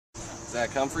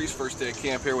Zach Humphreys, first day of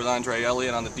camp here with Andre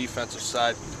Elliott on the defensive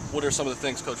side. What are some of the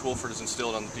things Coach Wolford has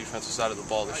instilled on the defensive side of the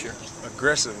ball this year?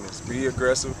 Aggressiveness. Be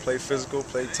aggressive, play physical,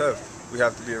 play tough. We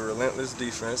have to be a relentless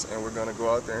defense, and we're going to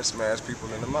go out there and smash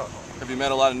people in the mouth. Have you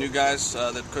met a lot of new guys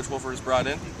that Coach Wolford has brought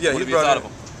in? Yeah, what have you thought of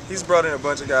them? He's brought in a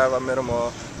bunch of guys. I met them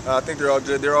all. I think they're all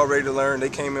good. They're all ready to learn. They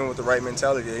came in with the right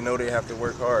mentality. They know they have to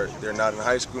work hard. They're not in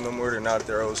high school no more. They're not at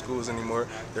their old schools anymore.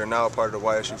 They're now a part of the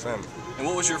YSU family. And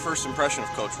what was your first impression of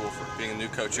Coach Wolford, being a new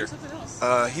coach here?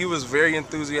 He was very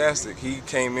enthusiastic. He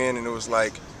came in and it was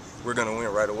like, we're going to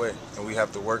win right away. And we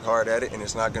have to work hard at it, and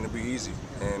it's not going to be easy.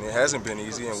 And it hasn't been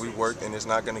easy, and we worked, and it's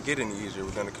not going to get any easier.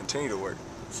 We're going to continue to work.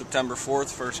 September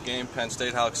 4th, first game, Penn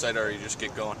State. How excited are you to just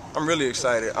get going? I'm really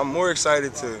excited. I'm more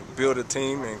excited to build a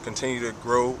team and continue to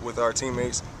grow with our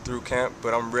teammates through camp,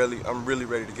 but I'm really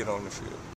ready to get on the field.